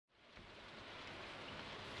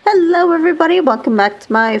Hello everybody, welcome back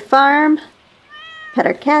to my farm. Pet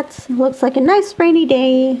our cats. Looks like a nice rainy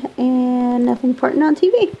day and nothing important on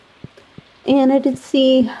TV. And I did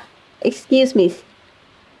see, excuse me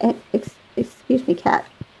cat,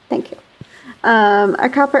 thank you. Our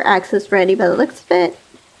copper axe is ready by the looks of it.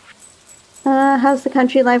 How's the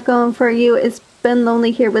country life going for you? It's been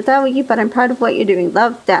lonely here without you, but I'm proud of what you're doing.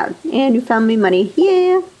 Love, Dad. And you found me money.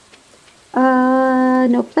 Yeah.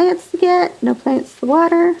 No plants to get, no plants to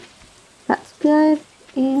water. That's good.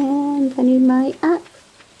 And I need my axe.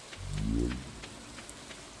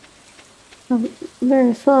 I'll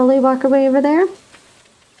very slowly walk away over there.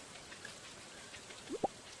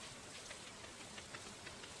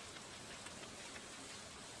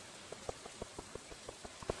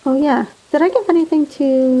 Oh yeah, did I give anything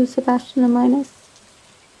to Sebastian and Linus?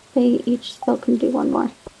 They each still can do one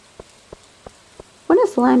more. When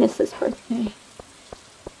is Linus's birthday?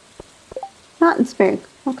 Not in spring.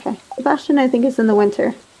 Okay. Sebastian, I think, is in the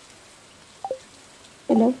winter.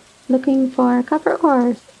 Hello. Looking for copper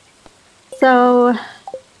ores. So,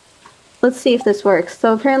 let's see if this works.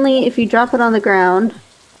 So apparently if you drop it on the ground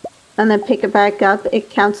and then pick it back up,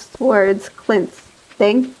 it counts towards Clint's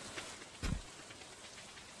thing.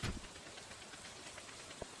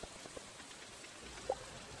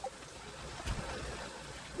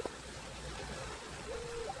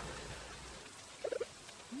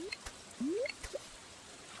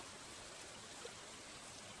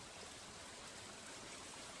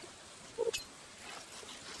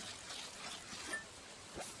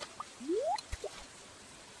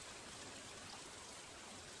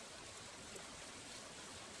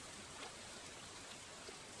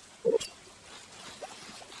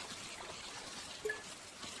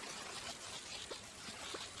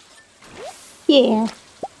 Yeah.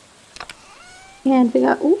 And we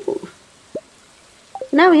got, ooh.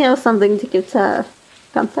 Now we have something to give to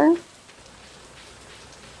Gunther.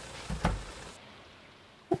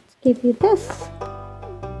 Let's give you this.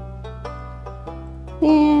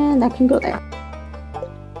 And that can go there.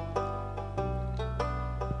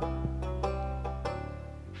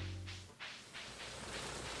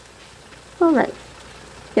 Alright.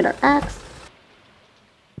 Get our axe.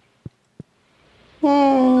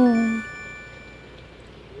 Yay.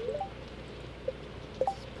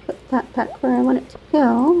 Put that back where I want it to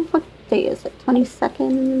go. What day is it?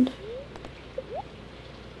 22nd?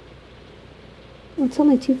 It's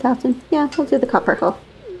only 2,000. Yeah, we'll do the copper hole.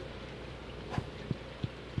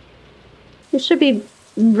 It should be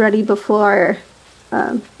ready before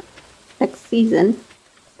next season.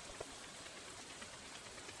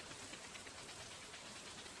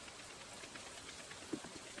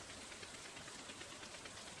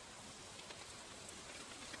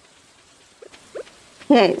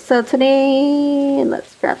 Okay, so today,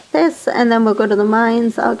 let's grab this, and then we'll go to the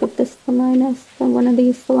mines. I'll give this to Linus, and one of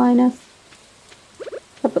these to Linus.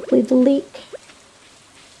 Probably the leek.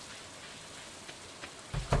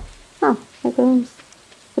 Oh, there goes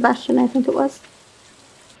Sebastian, I think it was.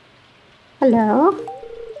 Hello.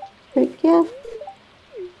 Great gift.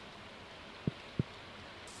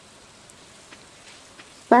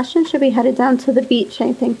 Sebastian should be headed down to the beach,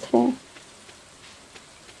 I think, today.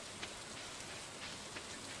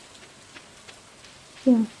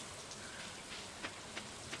 Yeah.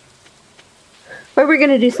 But we're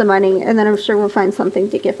gonna do some mining, and then I'm sure we'll find something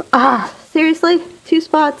to give. Ah, seriously? 2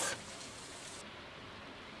 spots?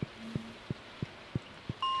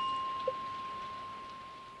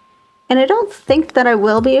 And I don't think that I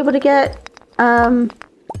will be able to get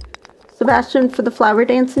Sebastian for the flower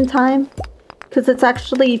dance in time, because it's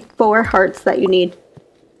actually 4 hearts that you need.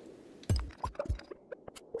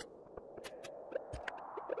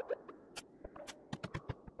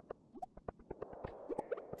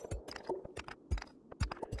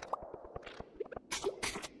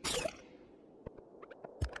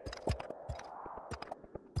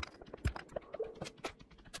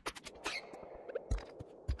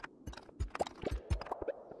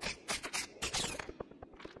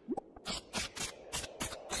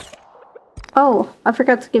 Oh, I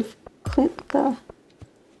forgot to give Clint the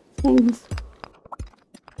things.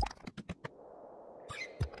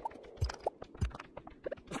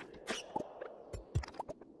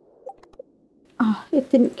 Oh, it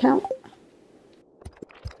didn't count.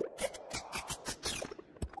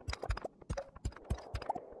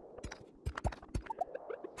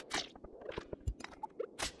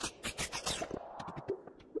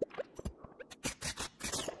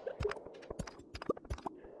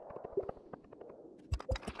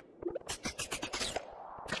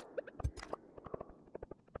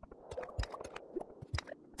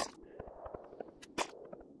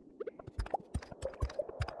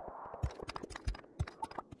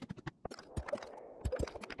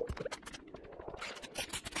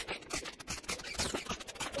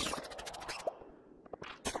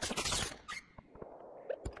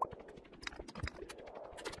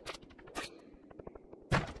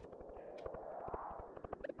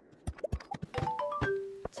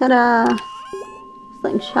 Ta-da!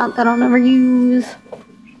 Slingshot that I'll never use.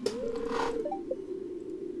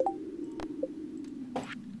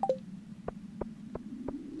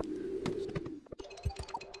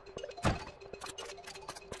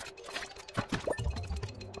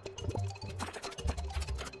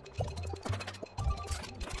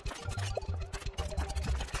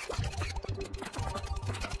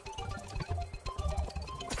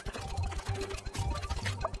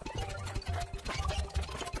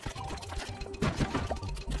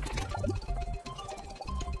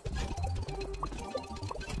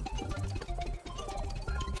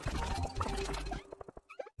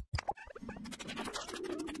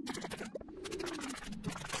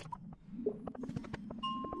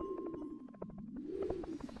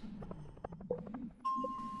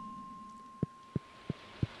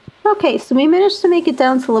 Okay, so we managed to make it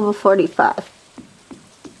down to level 45.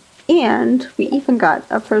 And we even got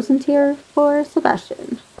a frozen tier for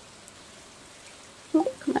Sebastian. Oh,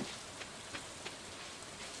 come on.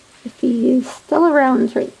 If he's still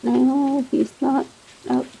around right now, if he's not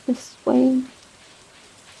out this way.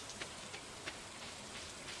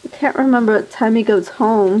 I can't remember what time he goes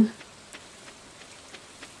home.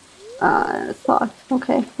 It's locked.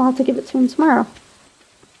 Okay, I'll have to give it to him tomorrow.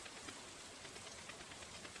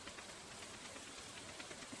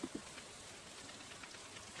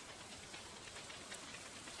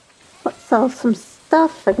 Let's sell some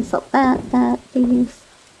stuff. I can sell that, these.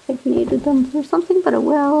 I think I needed them for something, but I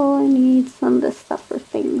will. I need some of this stuff for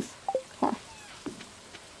things. Okay.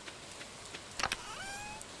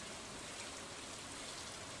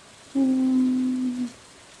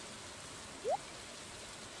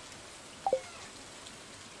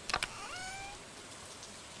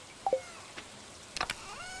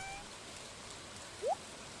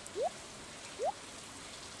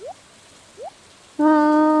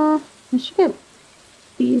 I should get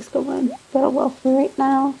these going, but I will for right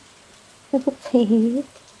now. I will take. I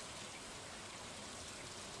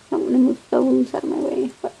don't want to move those out of my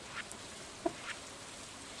way, but.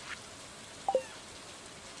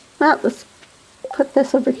 Well, let's put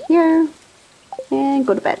this over here and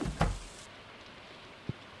go to bed.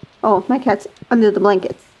 Oh, my cat's under the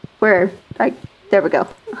blankets. There we go.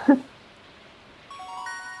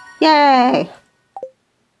 Yay!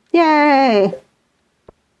 Yay!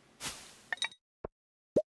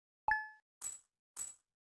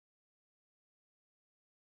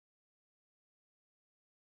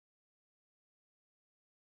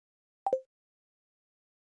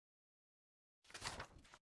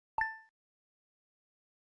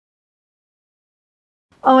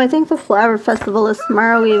 Oh, I think the flower festival is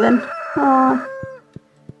tomorrow even. Oh.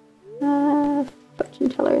 Fortune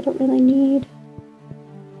teller I don't really need.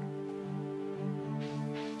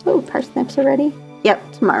 Oh, parsnips already?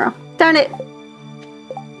 Yep, tomorrow. Darn it!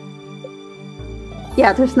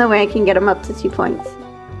 Yeah, there's no way I can get them up to 2 points.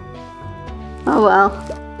 Oh well.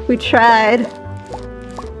 We tried.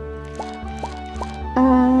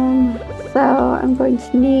 So I'm going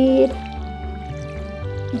to need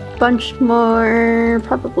a bunch more,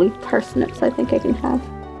 probably parsnips I think I can have.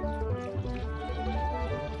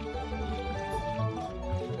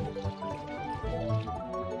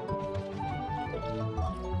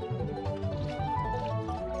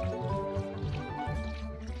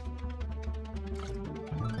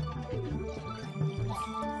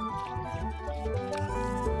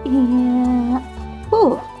 Yeah.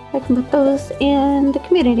 Oh, I can put those in the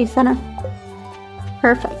community center.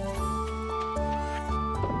 Perfect.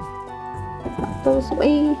 Put those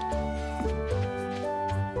away.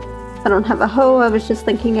 I don't have a hoe. I was just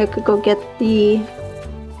thinking I could go get the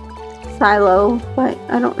silo, but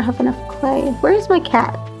I don't have enough clay. Where's my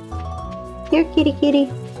cat? Here, kitty kitty.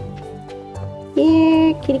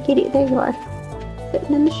 Here, kitty kitty. There you are.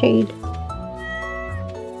 Sitting in the shade.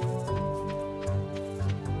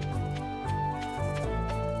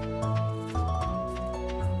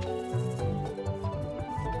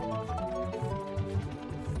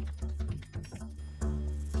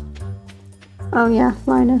 Oh yeah,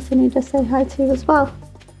 Linus, I need to say hi to you as well.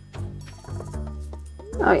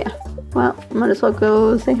 Oh yeah, well, might as well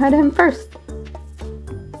go say hi to him first.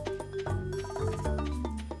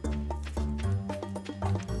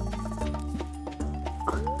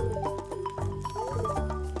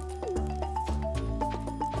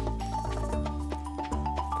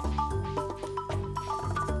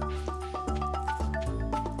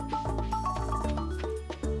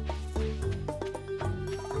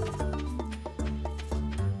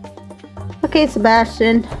 Okay,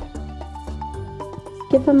 Sebastian.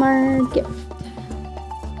 Let's give him our gift.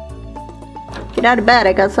 Get out of bed,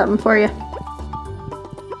 I got something for you.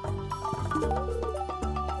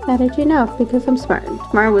 How did you know? Because I'm smart.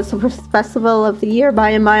 Tomorrow was the worst festival of the year by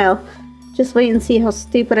a mile. Just wait and see how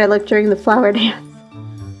stupid I look during the flower dance.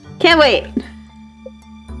 Can't wait!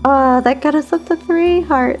 Oh, that got us up to 3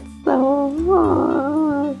 hearts, though.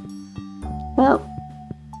 Oh. Well.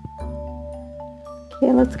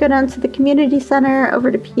 Okay, let's go down to the community center,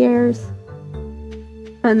 over to Pierre's.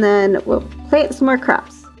 And then we'll plant some more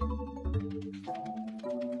crops.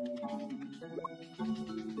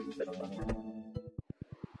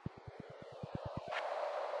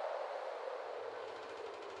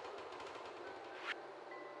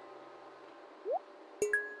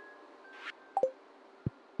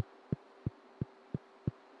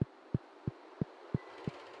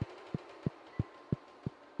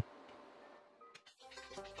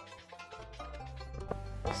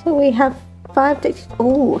 So we have 5 days.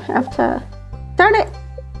 Oh, I have to. Darn it!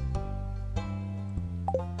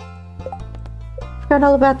 Forgot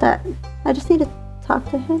all about that. I just need to talk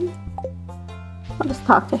to him. I'll just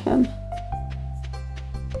talk to him.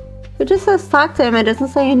 It just says talk to him. It doesn't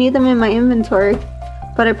say I need them in my inventory.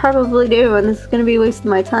 But I probably do, and this is going to be wasting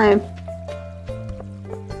my time.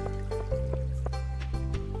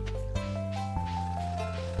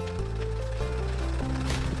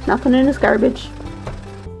 Nothing in his garbage.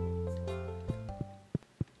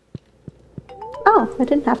 Oh, I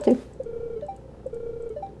didn't have to.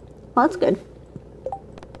 Well, that's good.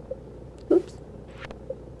 Oops.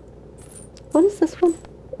 What is this one?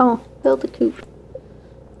 Oh, build a coop.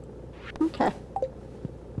 Okay.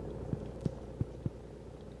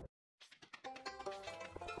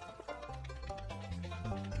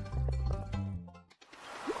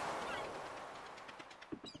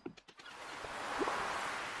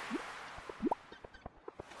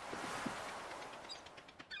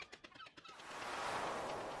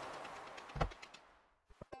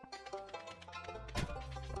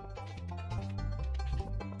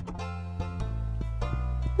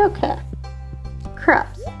 Okay.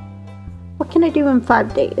 Crops. What can I do in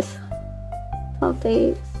 5 days? 12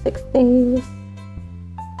 days, 6 days,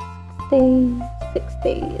 6 days, 6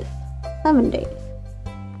 days, 7 days.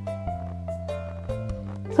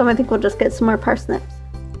 So I think we'll just get some more parsnips.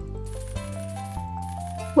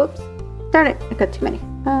 Whoops. Darn it, I got too many.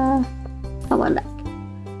 I'll one back.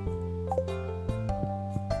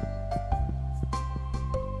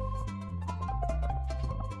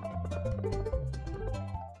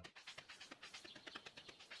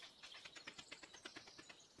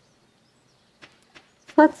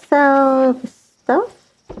 Let's sell the stuff.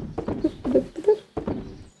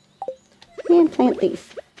 And plant these.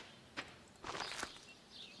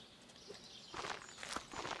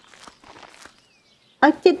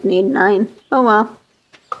 I did need 9. Oh well.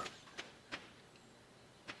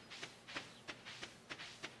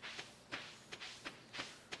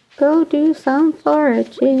 Go do some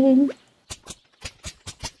foraging.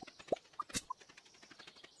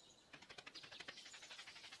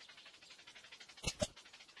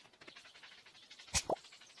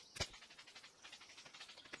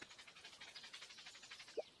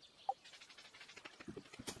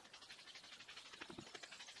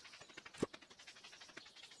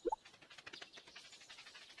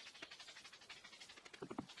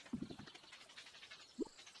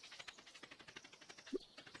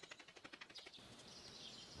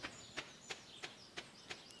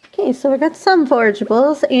 Okay, so we got some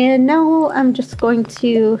forageables, and now I'm just going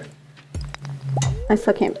to... I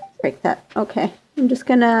still can't break that. Okay, I'm just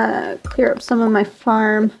gonna clear up some of my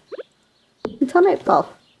farm until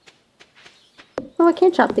nightfall. Oh, I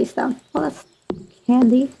can't chop these down. Well, that's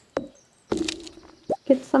handy.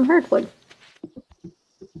 Get some hardwood.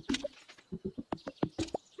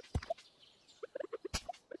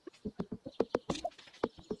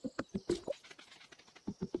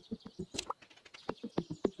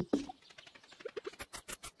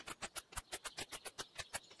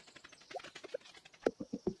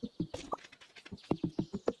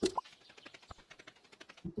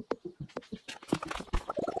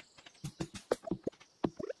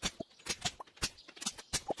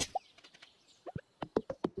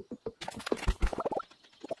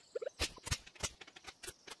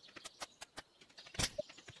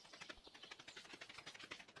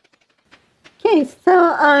 Okay,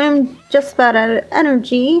 so I'm just about out of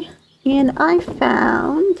energy, and I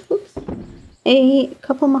found a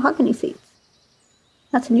couple mahogany seeds.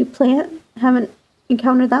 That's a new plant. Haven't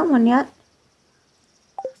encountered that one yet.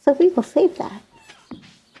 So we will save that.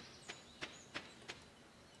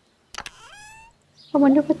 I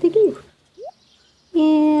wonder what they do.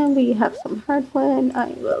 And we have some hardwood.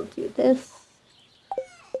 I will do this.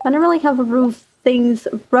 I don't really have a roof things,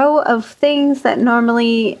 row of things that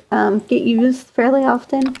normally get used fairly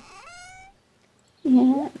often.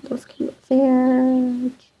 Yeah, those can go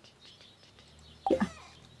there. Yeah.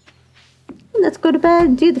 Let's go to bed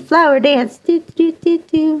and do the flower dance. Do do do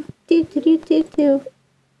do do do do do do.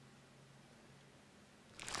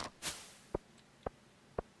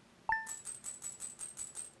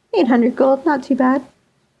 800 gold, not too bad.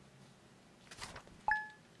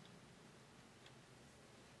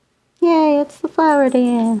 Yay, it's the flower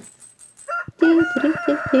dance. Do do do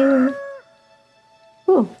do do.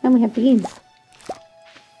 Oh, and we have beans.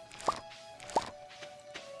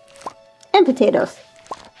 And potatoes.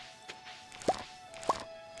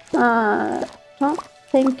 Don't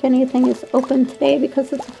think anything is open today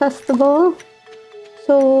because it's a festival.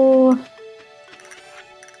 So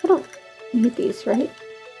I don't need these, right?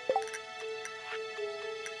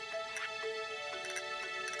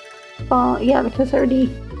 Well, yeah, because I already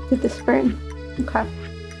did the spring. Okay.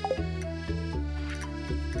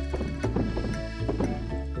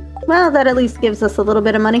 Well, that at least gives us a little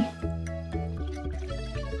bit of money.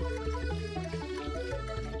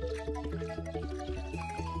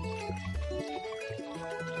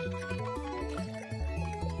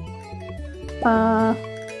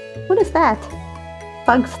 What is that?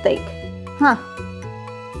 Bug steak. Huh.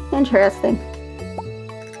 Interesting.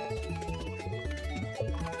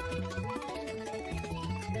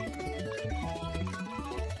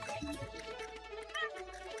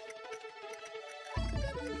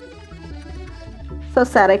 So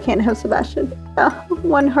sad I can't have Sebastian. Oh,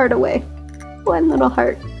 one heart away. One little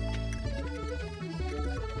heart.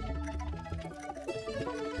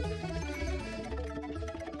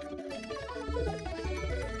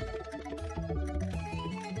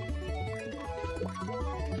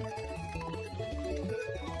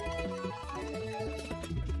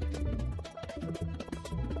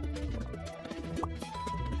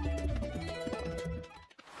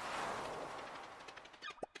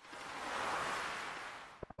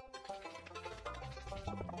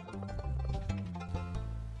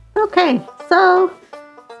 Okay, so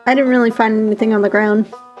I didn't really find anything on the ground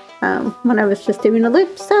when I was just doing a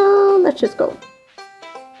loop, so let's just go.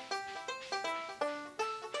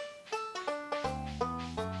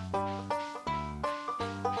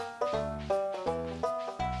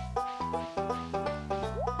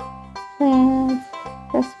 Plants,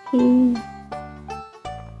 recipe.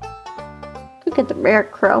 Could get the rare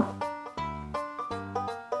crow.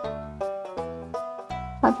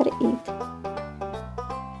 I better eat.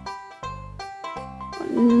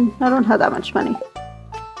 I don't have that much money.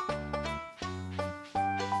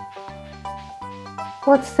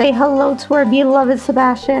 Let's say hello to our beloved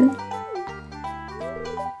Sebastian.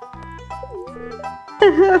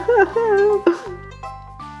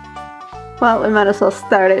 Well, we might as well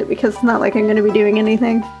start it because it's not like I'm going to be doing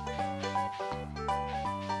anything.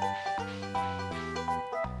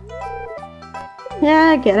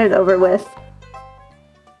 Yeah, get it over with.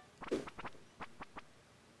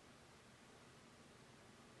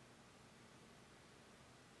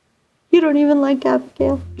 You don't even like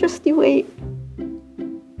Abigail. Just you wait.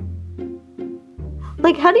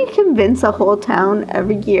 Like, how do you convince a whole town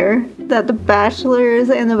every year that the bachelors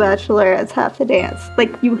and the bachelorettes have to dance?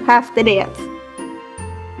 Like, you have to dance.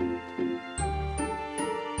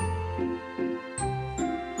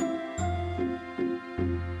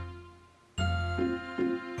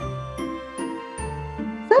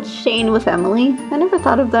 Is that Shane with Emily? I never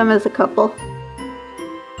thought of them as a couple.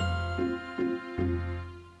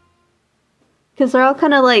 Because they're all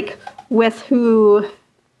kind of like with who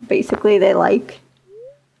basically they like.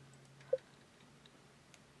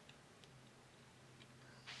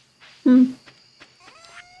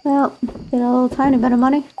 Well, get a little tiny bit of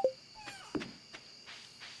money.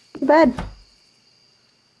 To bed.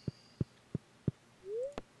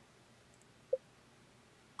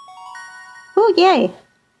 Oh, yay!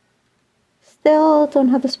 Still don't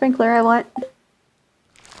have the sprinkler I want.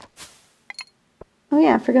 Oh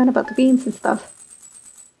yeah, I forgot about the beans and stuff.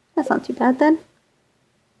 That's not too bad then.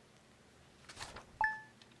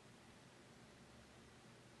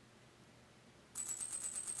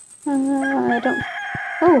 I don't...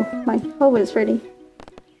 Oh, my hoe is ready.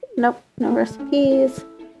 Nope, no recipes.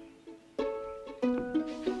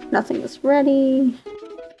 Nothing is ready.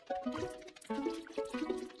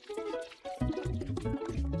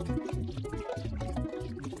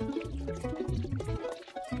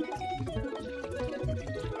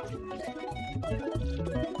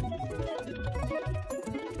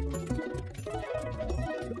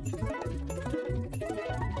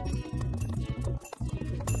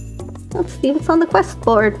 Let's see what's on the quest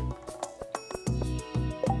board.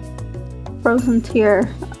 frozen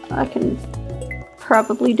tier. I can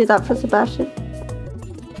probably do that for Sebastian.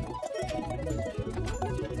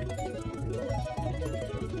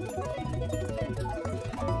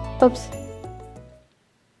 Oops.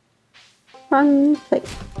 Wrong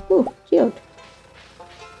place. Ooh, geode.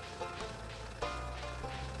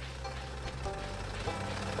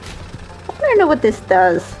 I don't know what this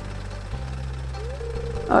does.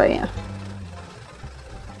 Oh yeah.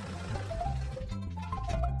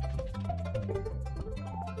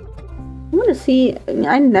 I want to see.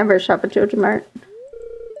 I never shop at Jojo Mart.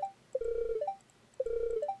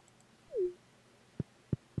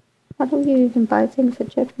 How do you even buy things at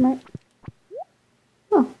Jojo Mart?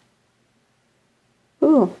 Oh.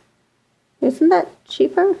 Ooh. Isn't that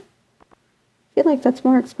cheaper? I feel like that's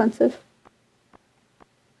more expensive.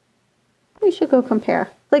 We should go compare.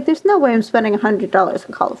 Like, there's no way I'm spending $100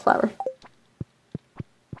 on cauliflower.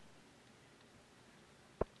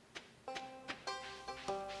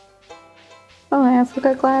 Oh, I also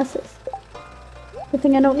got glasses. Good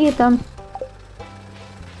thing I don't need them.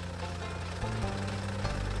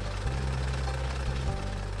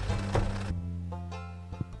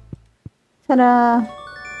 Ta-da!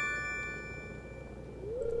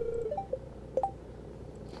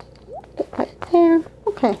 Get right there.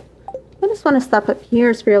 Okay. I just want to stop at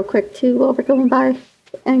Pierre's real quick too while we're going by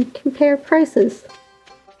and compare prices.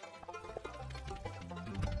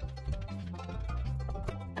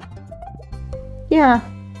 Yeah.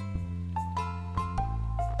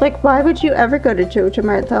 Like, why would you ever go to Jojo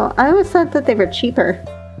Mart though? I always thought that they were cheaper,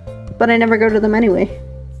 but I never go to them anyway.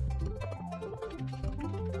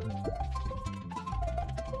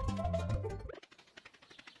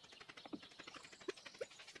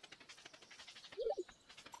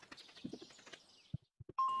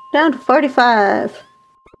 Down to 45.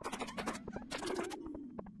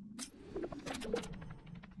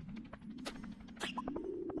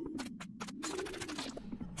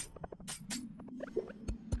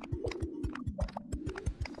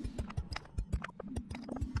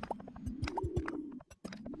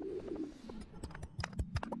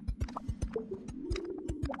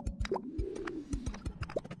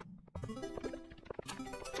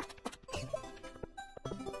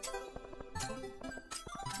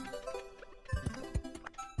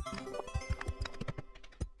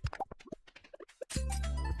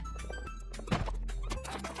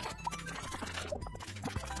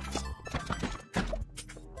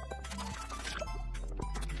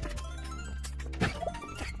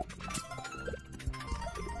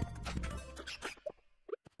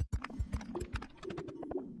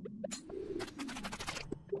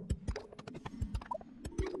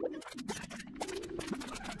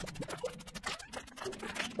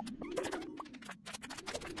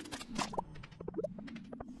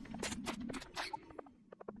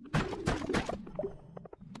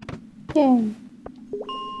 Yay.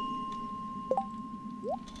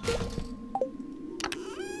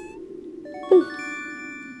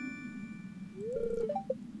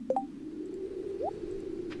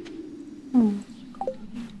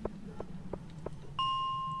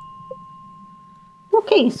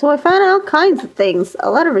 Okay, so I found all kinds of things. A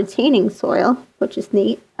lot of retaining soil, which is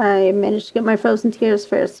neat. I managed to get my frozen tears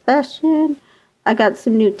for Sebastian. I got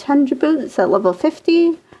some new tundra boots at level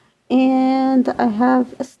 50. And I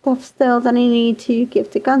have stuff still that I need to give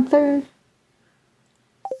to Gunther.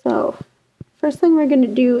 So, first thing we're going to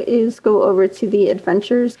do is go over to the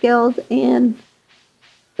Adventurers Guild and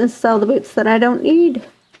sell the boots that I don't need.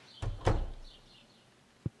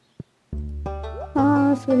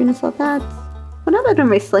 So we're going to sell that. What about doing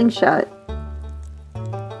my slingshot?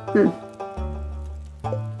 How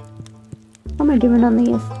am I doing on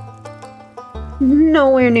these?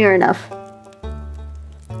 Nowhere near enough.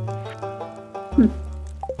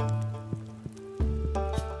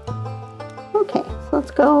 Okay, so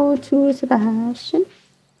let's go to Sebastian.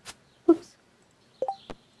 Oops.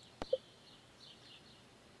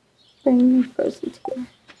 Bring frozen here.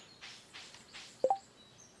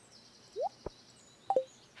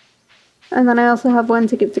 And then I also have one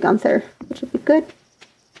to give to Gunther, which will be good.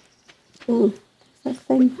 Ooh, that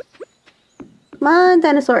thing. Come on,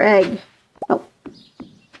 dinosaur egg. Oh.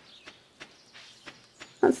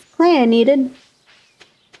 That's the clay I needed.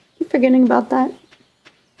 Keep forgetting about that.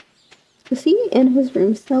 Is he in his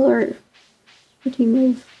room still, or did he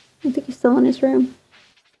move? I think he's still in his room.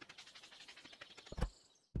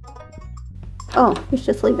 Oh, he's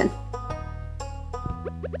just leaving.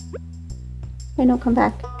 Okay, no, come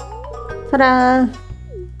back. Ta-da!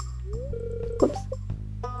 Whoops.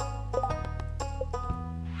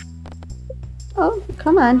 Oh,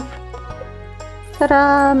 come on.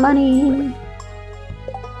 Ta-da! Money!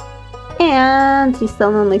 And he's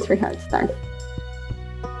still only 3 hearts. Darn.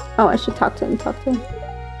 Oh, I should talk to him.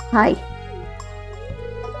 Hi.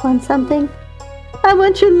 Want something? I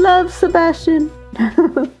want your love, Sebastian.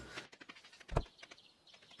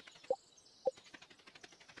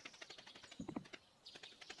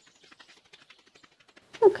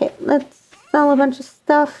 Okay, let's sell a bunch of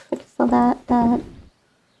stuff. I can sell that.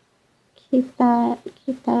 Keep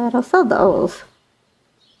that. I'll sell those.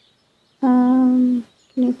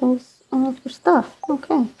 Need those all for stuff.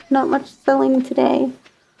 Okay, not much selling today.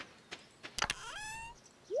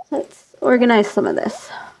 Let's organize some of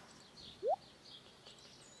this.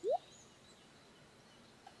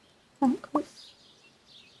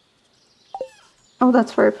 Oh,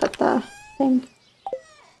 that's where I put the thing.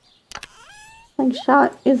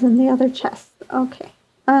 Slingshot is in the other chest. Okay.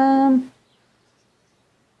 I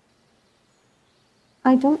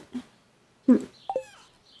don't...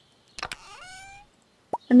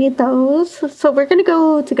 I need those. So we're gonna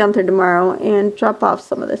go to Gunther tomorrow and drop off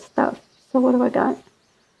some of this stuff. So what do I got?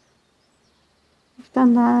 I've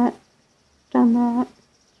done that.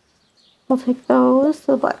 I'll take those to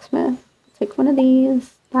the blacksmith. I'll take one of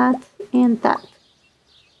these, that, and that.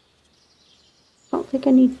 Don't think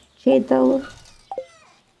I need jade though.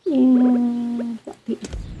 And these.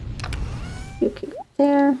 You can go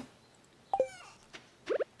there.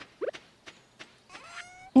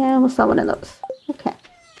 And we'll sell one of those. Okay.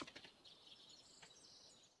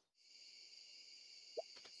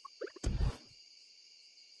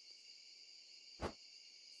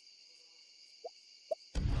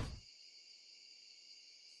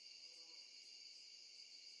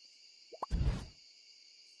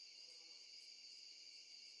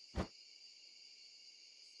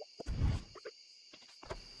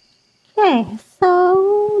 Okay,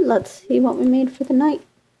 so let's see what we made for the night.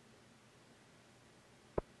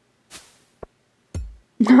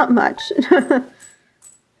 Not much.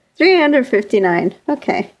 359.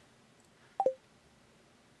 Okay.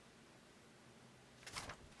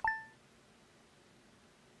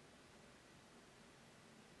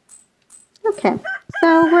 Okay,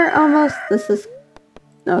 so we're almost, this is,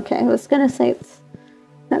 okay, I was gonna say it's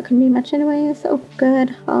not gonna be much anyway, so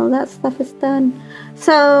good. All that stuff is done.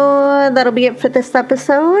 So that'll be it for this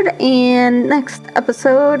episode, and next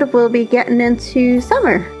episode we'll be getting into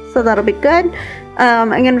summer, so that'll be good. I'm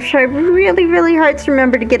gonna try really, really hard to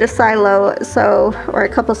remember to get a silo, or a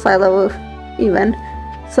couple silo even,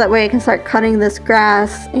 so that way I can start cutting this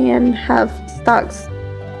grass and have stock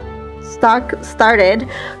started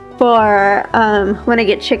for when I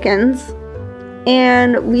get chickens,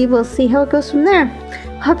 and we will see how it goes from there.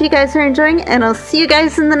 Hope you guys are enjoying, and I'll see you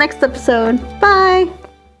guys in the next episode. Bye!